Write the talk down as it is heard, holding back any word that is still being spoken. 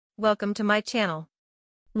welcome to my channel.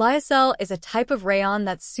 Lyocell is a type of rayon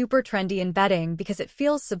that's super trendy in bedding because it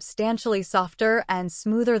feels substantially softer and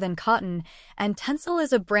smoother than cotton, and Tencel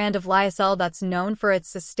is a brand of lyocell that's known for its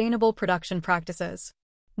sustainable production practices.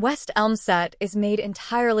 West Elm Set is made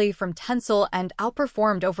entirely from Tencel and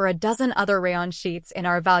outperformed over a dozen other rayon sheets in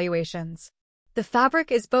our evaluations. The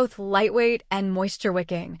fabric is both lightweight and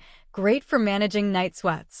moisture-wicking, great for managing night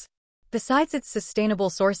sweats. Besides its sustainable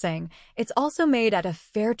sourcing, it's also made at a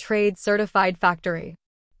fair trade certified factory.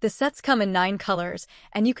 The sets come in 9 colors,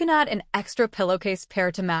 and you can add an extra pillowcase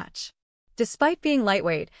pair to match. Despite being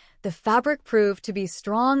lightweight, the fabric proved to be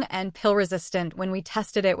strong and pill-resistant when we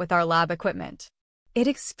tested it with our lab equipment. It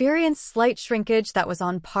experienced slight shrinkage that was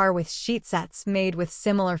on par with sheet sets made with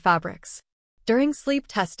similar fabrics. During sleep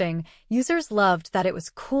testing, users loved that it was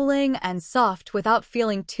cooling and soft without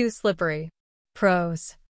feeling too slippery.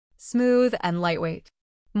 Pros: smooth and lightweight.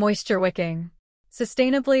 Moisture-wicking.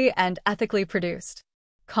 Sustainably and ethically produced.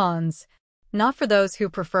 Cons: not for those who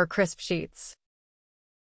prefer crisp sheets.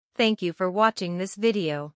 Thank you for watching this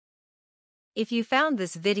video. If you found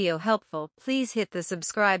this video helpful, please hit the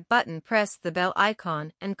subscribe button, press the bell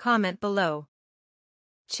icon, and comment below.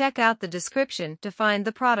 Check out the description to find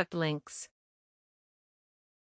the product links.